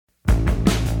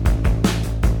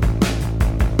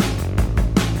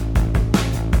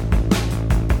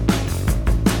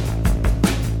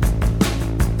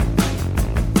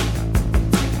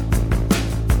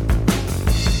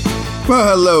Well,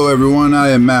 hello everyone. I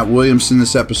am Matt Williamson.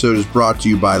 This episode is brought to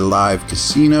you by Live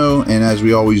Casino, and as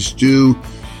we always do,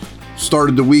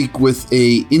 started the week with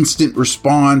a instant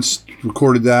response.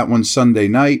 Recorded that one Sunday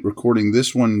night. Recording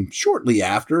this one shortly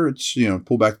after. It's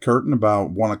pull back the curtain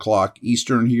about 1 o'clock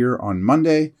Eastern here on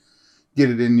Monday. Get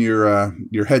it in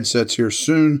your headsets here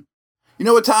soon. You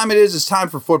know what time it is? It's time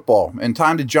for football and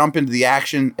time to jump into the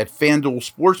action at FanDuel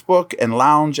Sportsbook and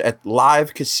lounge at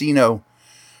Live Casino.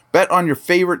 Bet on your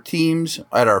favorite teams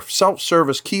at our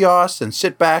self-service kiosks and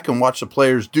sit back and watch the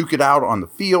players duke it out on the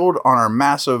field on our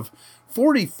massive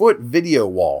 40-foot video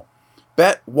wall.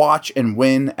 Bet, watch, and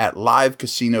win at Live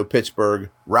Casino Pittsburgh,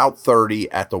 Route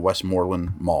 30 at the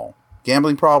Westmoreland Mall.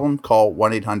 Gambling problem? Call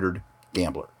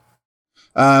 1-800-GAMBLER.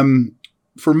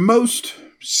 For most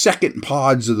second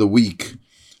pods of the week,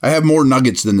 I have more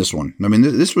nuggets than this one. I mean,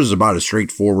 this was about as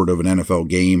straightforward of an NFL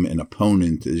game and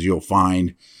opponent as you'll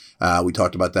find. We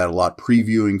talked about that a lot,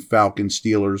 previewing Falcons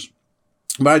Steelers.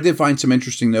 But I did find some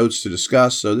interesting notes to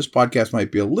discuss, so this podcast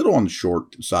might be a little on the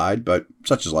short side, but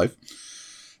such is life.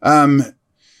 Talk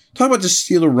about the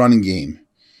Steeler running game.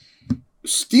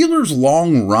 Steelers'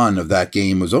 long run of that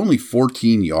game was only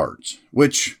 14 yards,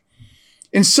 which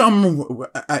in some,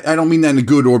 I don't mean that in a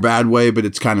good or bad way, but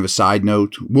it's kind of a side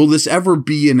note. Will this ever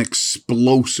be an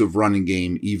explosive running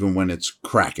game, even when it's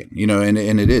cracking? And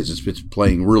it is. It's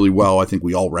playing really well. I think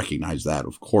we all recognize that,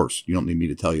 of course. You don't need me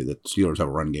to tell you that the Steelers have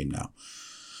a run game now.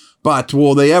 But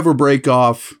will they ever break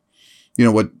off,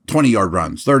 20-yard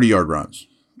runs, 30-yard runs?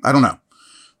 I don't know.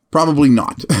 Probably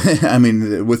not. I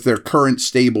mean, with their current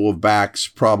stable of backs,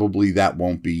 probably that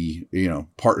won't be,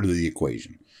 part of the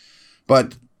equation.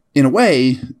 But in a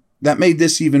way, that made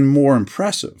this even more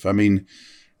impressive. I mean,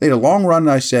 they had a long run,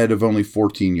 I said, of only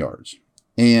 14 yards.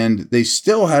 And they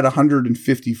still had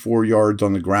 154 yards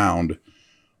on the ground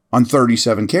on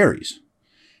 37 carries.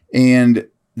 And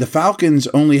the Falcons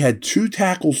only had 2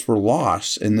 tackles for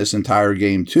loss in this entire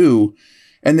game, too.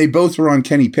 And they both were on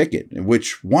Kenny Pickett,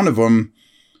 which one of them,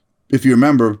 if you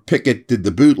remember, Pickett did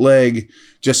the bootleg,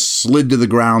 just slid to the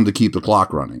ground to keep the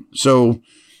clock running. So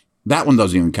that one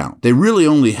doesn't even count. They really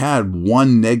only had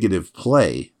one negative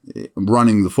play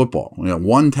running the football.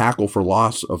 1 tackle for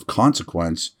loss of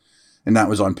consequence, and that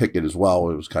was on Pickett as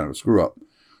well. It was kind of a screw up.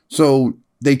 So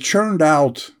they churned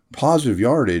out positive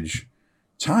yardage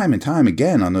time and time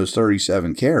again on those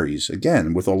 37 carries,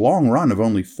 again, with a long run of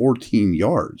only 14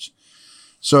 yards.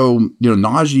 So,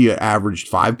 Najee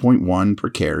averaged 5.1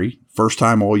 per carry. First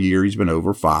time all year he's been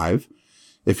over 5.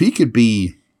 If he could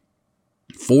be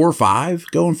 4-5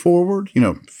 going forward,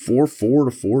 4-4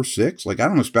 to 4-6. I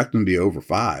don't expect them to be over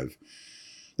 5.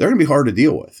 They're going to be hard to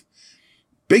deal with.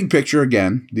 Big picture,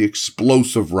 again, the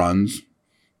explosive runs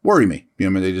worry me.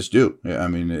 They just do.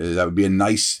 That would be a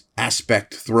nice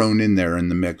aspect thrown in there in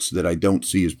the mix that I don't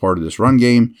see as part of this run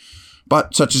game.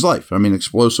 But such is life.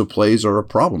 Explosive plays are a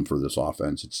problem for this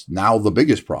offense. It's now the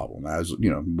biggest problem,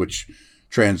 which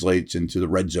translates into the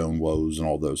red zone woes and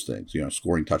all those things,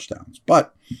 scoring touchdowns.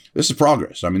 But this is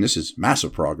progress. This is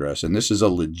massive progress, and this is a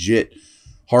legit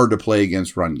hard to play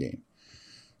against run game.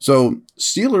 So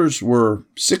Steelers were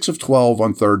 6 of 12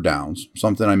 on third downs,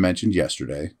 something I mentioned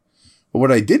yesterday. But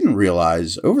what I didn't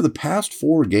realize, over the past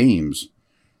 4 games,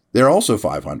 they're also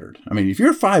 500. If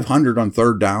you're 500 on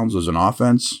third downs as an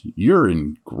offense, you're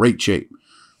in great shape,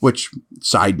 which,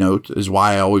 side note, is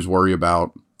why I always worry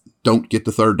about don't get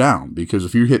the third down, because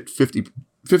if you hit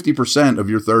 50% of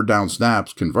your third down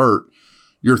snaps convert,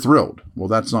 you're thrilled. Well,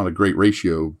 that's not a great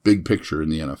ratio, big picture in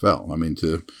the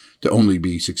NFL. To only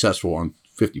be successful on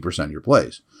 50% of your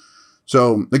plays.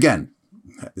 So again,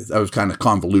 I was kind of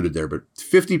convoluted there, but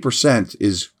 50%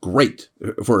 is great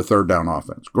for a third down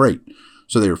offense. Great.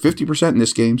 So they were 50% in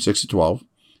this game, 6 of 12,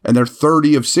 and they're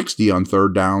 30 of 60 on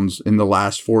third downs in the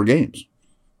last 4 games.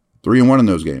 3-1 in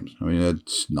those games.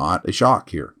 It's not a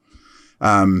shock here.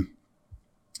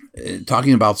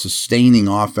 Talking about sustaining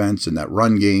offense and that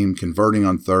run game, converting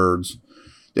on thirds,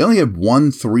 they only had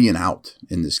 1 3-and-out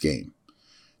in this game.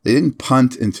 They didn't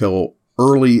punt until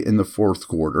early in the fourth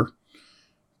quarter,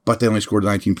 but they only scored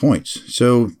 19 points.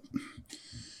 So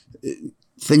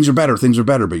things are better,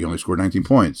 but you only scored 19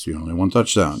 points. You only 1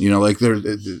 touchdown.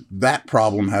 That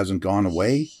problem hasn't gone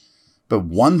away. But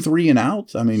 1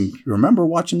 3-and-out, remember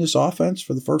watching this offense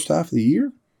for the first half of the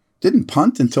year? Didn't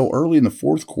punt until early in the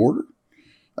fourth quarter.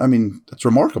 That's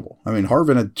remarkable.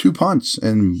 Harvin had 2 punts,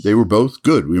 and they were both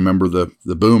good. We remember the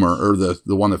boomer, or the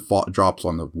one that drops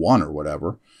on the 1 or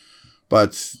whatever.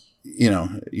 But,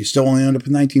 you still only end up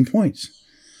with 19 points.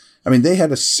 They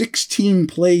had a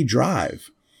 16-play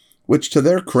drive, which, to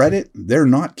their credit, they're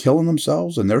not killing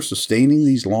themselves, and they're sustaining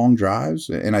these long drives.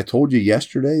 And I told you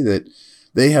yesterday that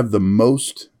They have the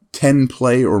most 10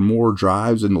 play or more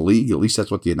drives in the league. At least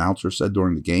that's what the announcer said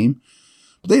during the game.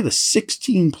 But they had a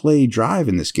 16 play drive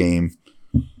in this game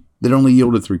that only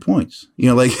yielded 3 points.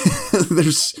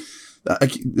 There's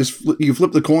this. You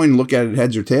flip the coin, look at it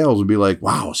heads or tails, and be like,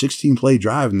 wow, 16 play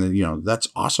drive, and then that's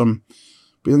awesome.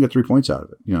 But you don't get 3 points out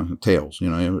of it. Tails.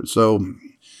 So,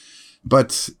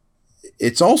 but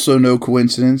it's also no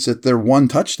coincidence that their one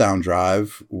touchdown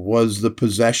drive was the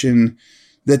possession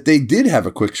that they did have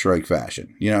a quick strike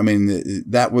fashion.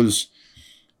 That was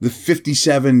the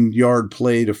 57-yard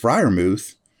play to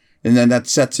Freiermuth, and then that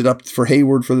sets it up for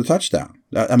Hayward for the touchdown.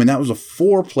 That was a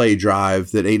 4-play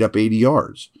drive that ate up 80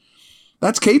 yards.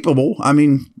 That's capable.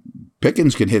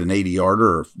 Pickens can hit an 80-yarder,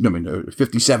 or a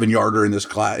 57-yarder in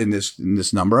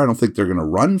this number. I don't think they're going to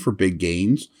run for big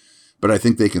gains, but I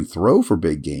think they can throw for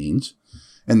big gains.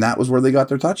 And that was where they got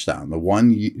their touchdown. The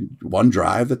one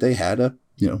drive that they had a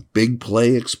big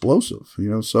play explosive.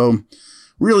 So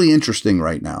really interesting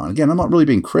right now. And again, I'm not really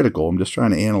being critical. I'm just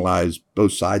trying to analyze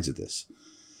both sides of this.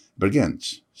 But again,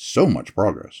 it's so much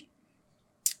progress.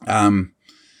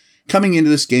 Coming into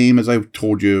this game, as I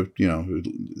told you,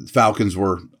 the Falcons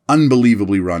were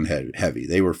unbelievably run heavy.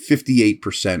 They were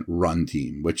 58% run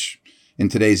team, which in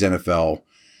today's NFL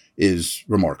is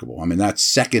remarkable. That's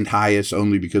second highest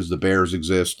only because the Bears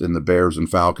exist, and the Bears and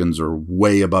Falcons are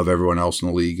way above everyone else in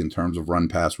the league in terms of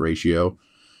run-pass ratio.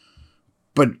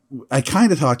 But I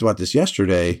kind of talked about this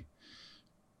yesterday.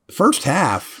 First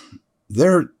half,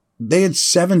 they had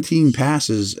 17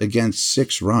 passes against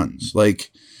 6 runs.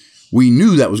 We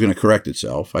knew that was going to correct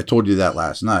itself. I told you that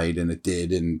last night, and it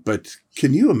did. But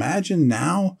can you imagine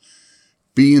now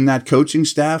being that coaching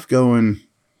staff going,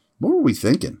 what were we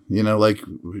thinking?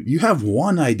 You have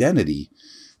one identity,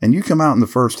 and you come out in the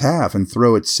first half and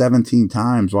throw it 17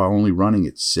 times while only running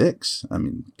it 6.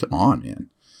 Come on,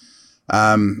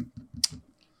 man.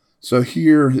 So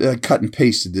here, I cut and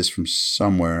pasted this from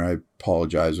somewhere. I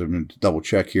apologize. I'm going to double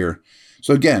check here.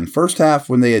 So again, first half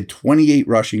when they had 28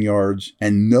 rushing yards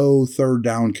and no third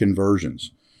down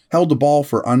conversions. Held the ball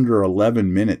for under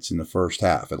 11 minutes in the first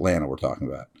half. Atlanta we're talking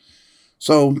about.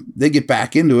 So they get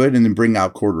back into it and then bring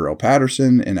out Cordarrelle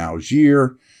Patterson and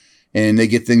Algier, and they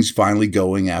get things finally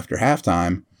going after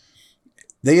halftime.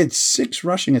 They had 6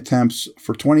 rushing attempts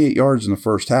for 28 yards in the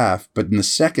first half, but in the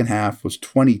second half was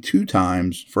 22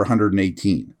 times for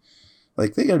 118. They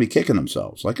got to be kicking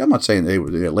themselves. I'm not saying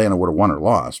Atlanta would have won or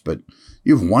lost, but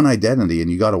you have one identity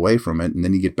and you got away from it, and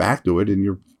then you get back to it and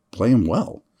you're playing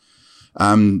well.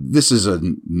 This is a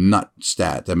nut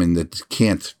stat. That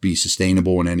can't be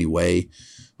sustainable in any way.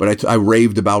 But I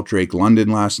raved about Drake London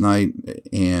last night,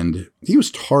 and he was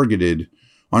targeted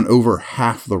on over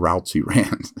half the routes he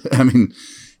ran.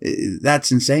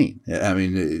 That's insane.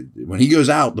 When he goes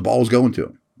out, the ball is going to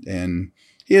him. And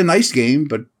he had a nice game,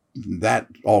 but that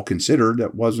all considered,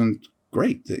 that wasn't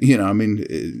great.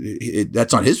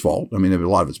 That's not his fault. A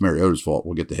lot of it's Mariota's fault.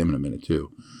 We'll get to him in a minute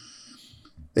too.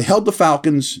 They held the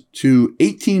Falcons to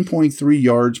 18.3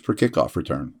 yards per kickoff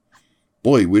return.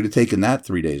 Boy, we'd have taken that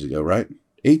 3 days ago, right?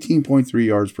 18.3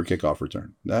 yards per kickoff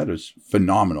return. That is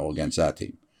phenomenal against that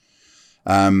team.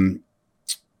 One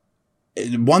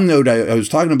note, I was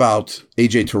talking about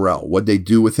A.J. Terrell, what they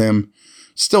do with him.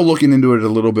 Still looking into it a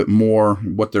little bit more,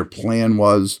 what their plan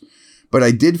was. But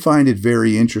I did find it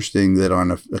very interesting that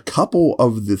on a couple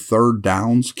of the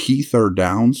key third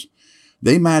downs,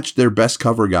 they matched their best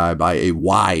cover guy by a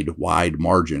wide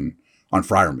margin on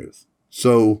Freiermuth.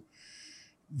 So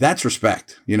that's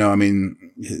respect.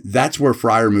 That's where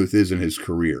Freiermuth is in his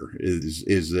career,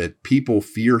 is that people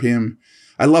fear him.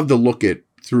 I love to look at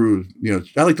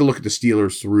I like to look at the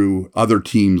Steelers through other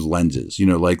teams' lenses.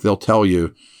 They'll tell you,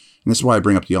 and this is why I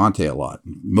bring up Deontay a lot.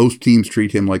 Most teams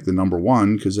treat him like the number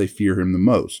one because they fear him the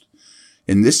most.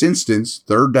 In this instance,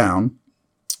 third down,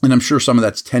 and I'm sure some of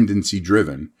that's tendency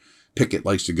driven. Pickett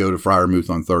likes to go to Freiermuth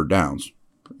on third downs,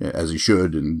 as he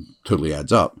should, and totally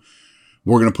adds up.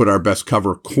 We're going to put our best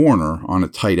cover corner on a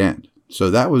tight end. So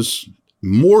that was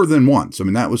more than once.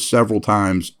 That was several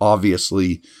times,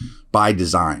 obviously by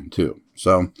design too.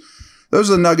 So those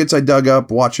are the nuggets I dug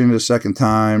up, watching it a second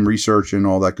time, researching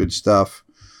all that good stuff.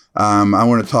 I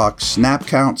want to talk snap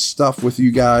count stuff with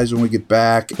you guys when we get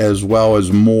back, as well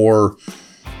as more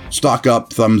stock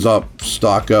up,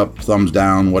 stock up, thumbs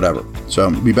down, whatever. So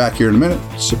I'll be back here in a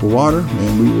minute, sip of water,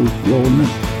 and we will roll in a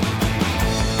minute.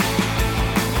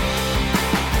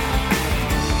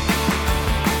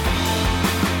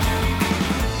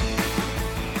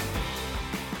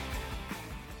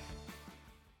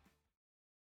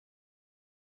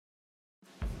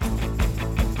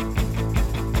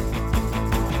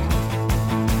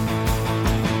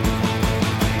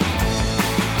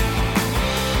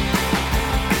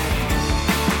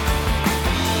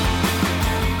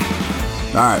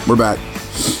 All right, we're back.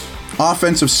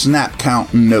 Offensive snap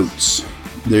count notes.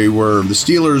 The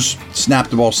Steelers snapped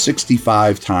the ball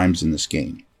 65 times in this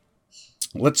game.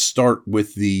 Let's start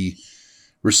with the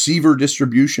receiver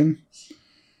distribution.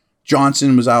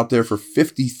 Johnson was out there for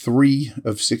 53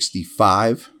 of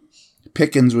 65.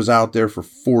 Pickens was out there for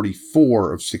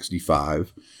 44 of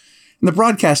 65. And the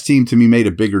broadcast team, to me, made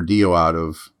a bigger deal out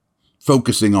of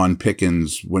focusing on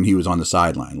Pickens when he was on the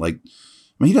sideline. Like,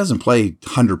 I mean, he doesn't play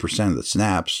 100% of the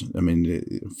snaps. I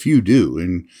mean, few do.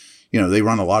 And, they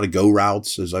run a lot of go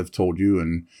routes, as I've told you.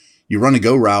 And you run a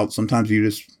go route, sometimes you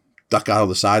just duck out of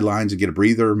the sidelines and get a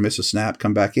breather, miss a snap,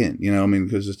 come back in,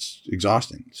 because it's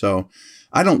exhausting. So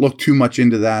I don't look too much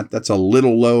into that. That's a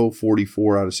little low,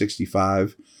 44 out of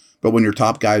 65. But when your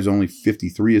top guy is only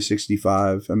 53 of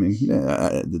 65, I mean,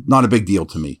 not a big deal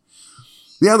to me.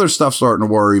 The other stuff's starting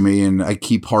to worry me, and I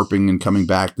keep harping and coming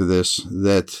back to this,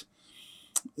 that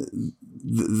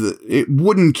it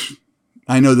wouldn't,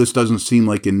 I know this doesn't seem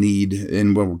like a need,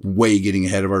 and we're way getting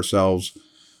ahead of ourselves,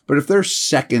 but if their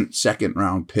second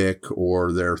round pick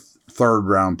or their third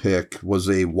round pick was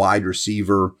a wide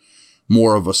receiver,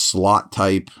 more of a slot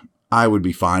type, I would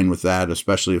be fine with that,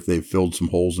 especially if they've filled some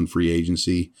holes in free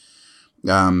agency.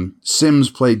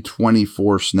 Sims played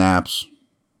 24 snaps.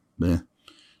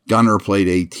 Gunner played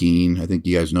 18. I think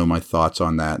you guys know my thoughts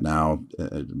on that now.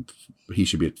 He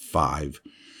should be at 5.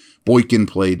 Boykin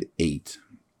played 8.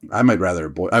 I would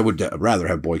rather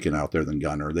have Boykin out there than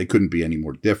Gunner. They couldn't be any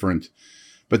more different.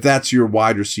 But that's your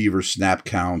wide receiver snap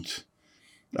count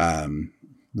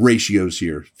ratios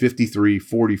here. 53,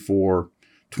 44,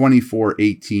 24,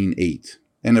 18, 8.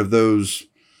 And of those,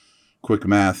 quick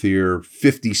math here,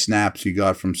 50 snaps you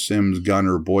got from Sims,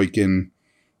 Gunner, Boykin.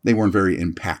 They weren't very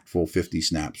impactful 50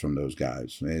 snaps from those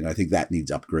guys. And I think that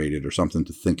needs upgraded or something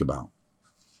to think about.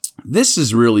 This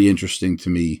is really interesting to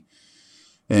me.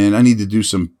 And I need to do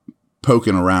some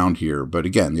poking around here. But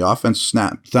again, the offense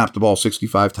snapped the ball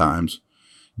 65 times.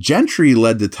 Gentry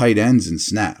led the tight ends in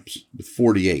snaps with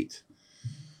 48.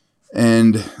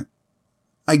 And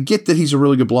I get that he's a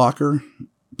really good blocker,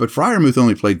 but Freiermuth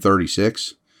only played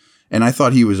 36. And I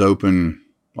thought he was open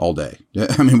all day.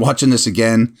 I mean, watching this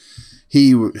again,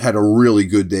 he had a really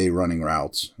good day running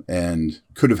routes and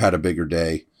could have had a bigger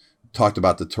day. Talked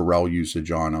about the Terrell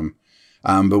usage on him.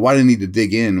 But what I need to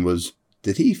dig in was,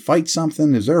 did he fight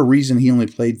something? Is there a reason he only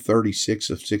played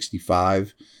 36 of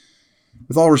 65?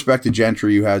 With all respect to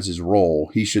Gentry, who has his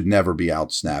role, he should never be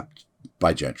outsnapped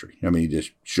by Gentry. I mean, he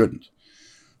just shouldn't.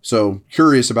 So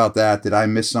curious about that. Did I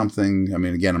miss something? I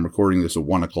mean, again, I'm recording this at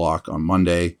 1 o'clock on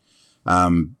Monday.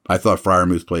 I thought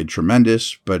Freiermuth played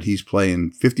tremendous, but he's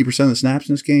playing 50% of the snaps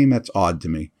in this game. That's odd to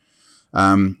me.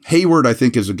 Hayward, I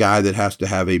think, is a guy that has to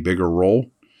have a bigger role.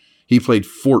 He played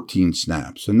 14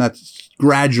 snaps, and that's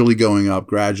gradually going up.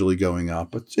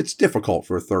 But it's difficult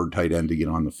for a third tight end to get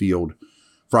on the field.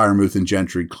 Freiermuth and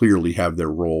Gentry clearly have their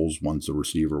roles. One's a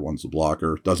receiver, one's a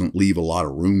blocker. Doesn't leave a lot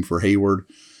of room for Hayward,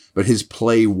 but his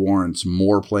play warrants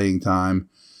more playing time,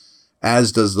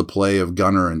 as does the play of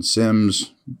Gunner and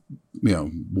Sims.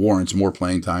 Warrants more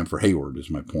playing time for Hayward is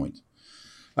my point.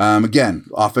 Again,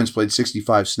 offense played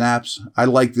 65 snaps. I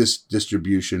like this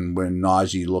distribution when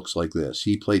Najee looks like this.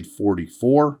 He played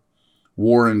 44.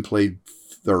 Warren played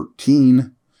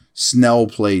 13. Snell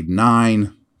played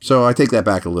 9. So I take that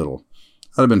back a little.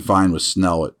 I'd have been fine with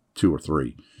Snell at 2 or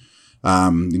 3.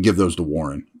 And give those to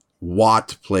Warren.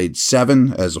 Watt played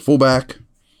 7 as a fullback.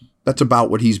 That's about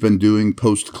what he's been doing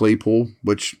post Claypool,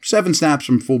 which 7 snaps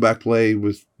from fullback play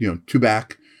with 2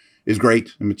 back is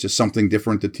great. I mean, it's just something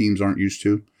different that teams aren't used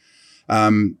to.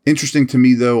 Interesting to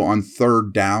me, though, on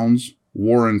third downs,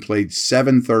 Warren played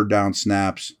 7 third down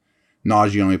snaps.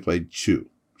 Najee only played 2.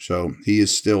 So he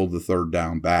is still the third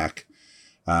down back.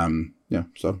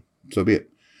 So be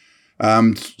it.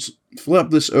 Flip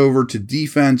this over to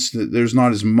defense. There's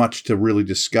not as much to really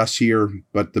discuss here,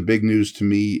 but the big news to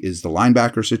me is the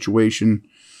linebacker situation.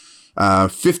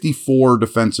 54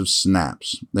 defensive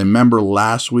snaps. Remember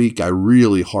last week I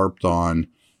really harped on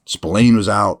Spillane was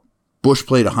out. Bush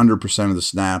played 100% of the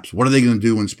snaps. What are they going to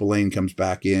do when Spillane comes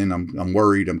back in? I'm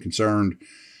worried. I'm concerned.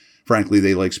 Frankly,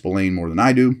 they like Spillane more than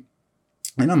I do.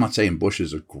 And I'm not saying Bush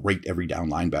is a great every down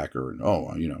linebacker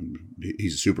and,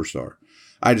 he's a superstar.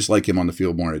 I just like him on the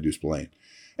field more than I do Spillane.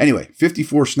 Anyway,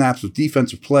 54 snaps of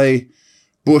defensive play.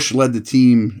 Bush led the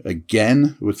team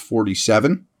again with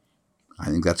 47. I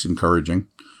think that's encouraging.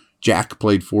 Jack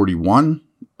played 41,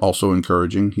 also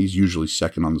encouraging. He's usually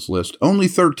second on this list. Only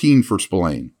 13 for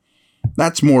Spillane.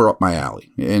 That's more up my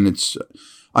alley. And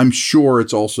I'm sure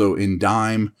it's also in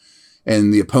dime.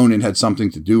 and the opponent had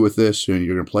something to do with this. And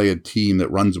you're going to play a team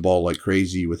that runs the ball like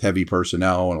crazy with heavy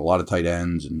personnel and a lot of tight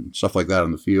ends and stuff like that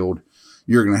on the field.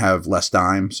 You're going to have less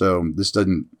time. So this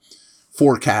doesn't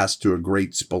forecast to a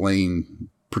great Spillane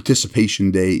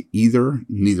participation day either.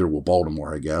 Neither will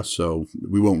Baltimore, I guess. So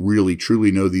we won't really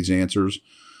truly know these answers.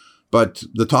 But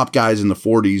the top guys in the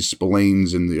 40s,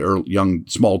 Spillane's in the early, young,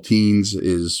 small teens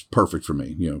is perfect for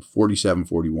me. 47,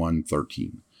 41,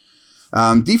 13.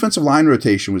 Defensive line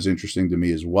rotation was interesting to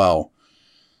me as well.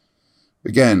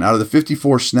 Again, out of the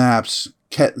 54 snaps,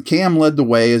 Cam led the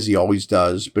way as he always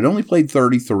does, but only played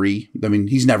 33. I mean,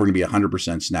 he's never going to be a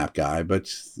 100% snap guy,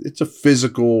 but it's a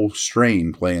physical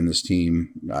strain playing this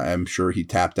team. I'm sure he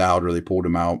tapped out or they pulled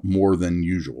him out more than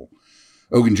usual.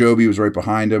 Ogunjobi was right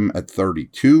behind him at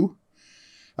 32.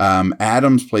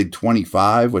 Adams played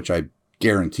 25, which I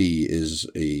guarantee is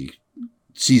a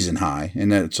season high,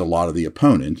 and that's a lot of the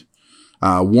opponent.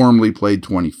 Wormley played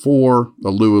 24.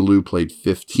 Alu played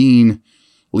 15.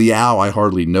 Liao, I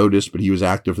hardly noticed, but he was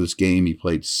active for this game. He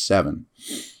played 7.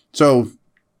 So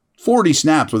 40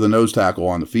 snaps with a nose tackle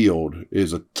on the field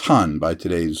is a ton by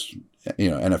today's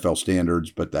NFL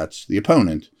standards, but that's the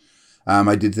opponent.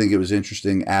 I did think it was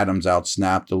interesting. Adams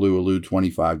outsnapped Alu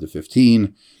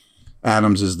 25-15.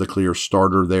 Adams is the clear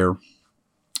starter there.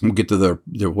 We'll get to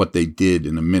what they did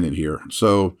in a minute here.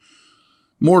 So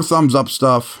more thumbs up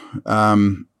stuff.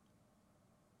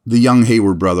 The young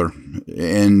Hayward brother,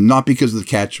 and not because of the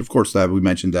catch, of course, that we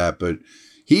mentioned that, but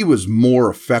he was more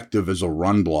effective as a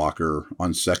run blocker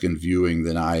on second viewing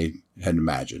than I had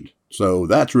imagined. So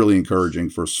that's really encouraging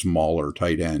for a smaller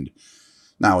tight end.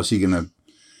 Now, is he going to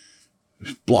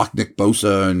block Nick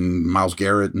Bosa and Myles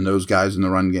Garrett and those guys in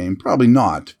the run game? Probably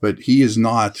not, but he is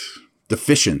not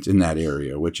deficient in that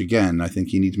area, which again, I think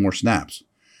he needs more snaps.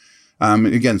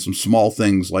 Again, some small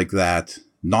things like that.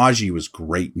 Najee was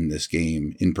great in this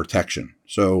game in protection.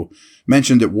 So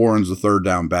mentioned that Warren's the third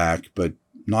down back, but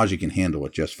Najee can handle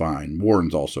it just fine.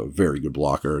 Warren's also a very good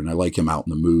blocker, and I like him out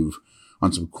in the move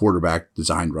on some quarterback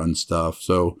designed run stuff.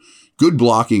 So good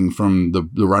blocking from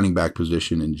the running back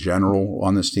position in general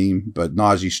on this team, but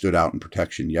Najee stood out in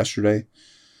protection yesterday.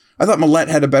 I thought Millette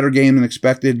had a better game than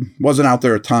expected. Wasn't out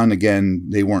there a ton. Again,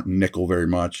 they weren't nickel very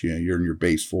much. You're in your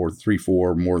base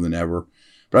 3-4 more than ever.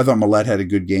 But I thought Millette had a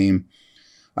good game.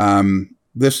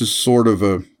 This is sort of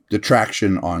a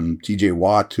detraction on TJ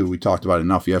Watt, who we talked about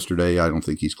enough yesterday. I don't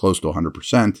think he's close to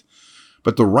 100%.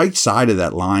 But the right side of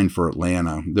that line for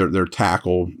Atlanta, their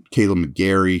tackle, Caleb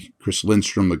McGarry, Chris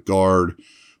Lindstrom, the guard,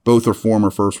 both are former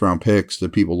first-round picks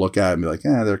that people look at and be like,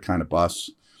 they're kind of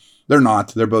busts. They're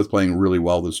not. They're both playing really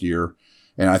well this year.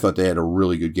 And I thought they had a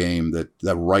really good game. That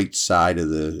the right side of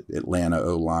the Atlanta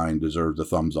O-line deserves a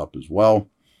thumbs up as well.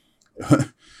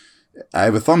 I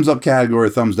have a thumbs up category,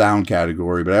 a thumbs down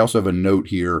category, but I also have a note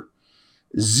here.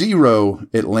 0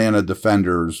 Atlanta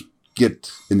defenders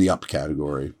get in the up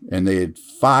category, and they had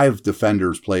 5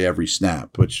 defenders play every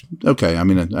snap, which, okay, I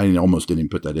mean, I almost didn't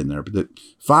put that in there, but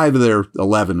 5 of their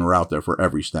 11 were out there for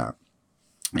every snap.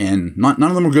 And none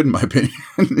of them were good, in my opinion.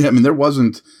 I mean, there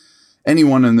wasn't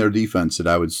anyone in their defense that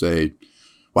I would say,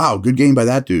 wow, good game by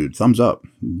that dude, thumbs up.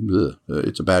 Ugh,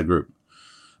 it's a bad group.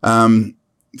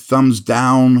 Thumbs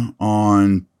down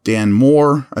on Dan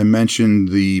Moore. I mentioned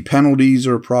the penalties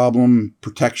are a problem.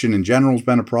 Protection in general has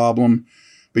been a problem.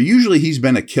 But usually he's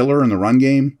been a killer in the run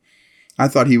game. I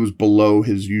thought he was below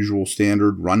his usual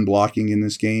standard run blocking in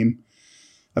this game.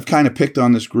 I've kind of picked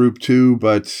on this group too,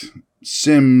 but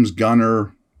Sims,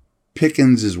 Gunner,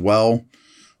 Pickens as well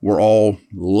were all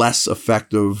less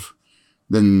effective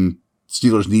than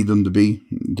Steelers need them to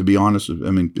be honest.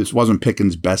 I mean, this wasn't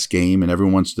Pickens' best game, and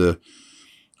everyone wants to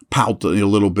pout a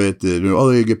little bit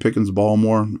that, they get Pickens the ball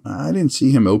more. I didn't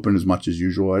see him open as much as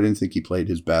usual. I didn't think he played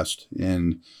his best.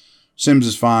 And Sims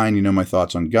is fine. My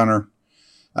thoughts on Gunner.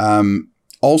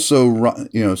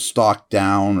 Also, stock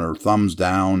down or thumbs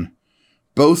down.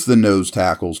 Both the nose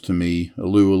tackles to me,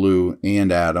 Alu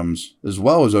and Adams, as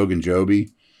well as Ogunjobi.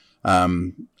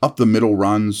 Up the middle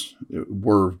runs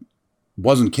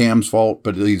wasn't Cam's fault,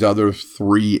 but these other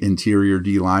 3 interior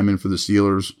D linemen for the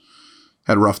Steelers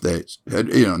had rough days.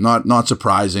 Not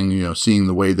surprising, seeing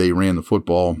the way they ran the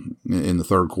football in the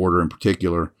third quarter in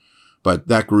particular. But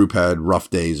that group had rough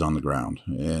days on the ground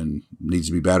and needs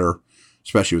to be better,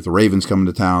 especially with the Ravens coming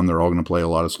to town. They're all going to play a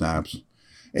lot of snaps.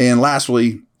 And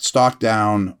lastly, stock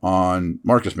down on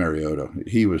Marcus Mariota.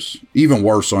 He was even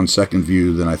worse on second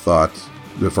view than I thought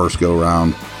the first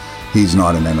go-round. He's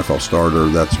not an NFL starter.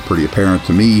 That's pretty apparent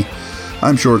to me.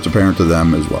 I'm sure it's apparent to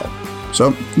them as well.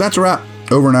 So that's a wrap.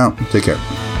 Over and out. Take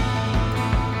care.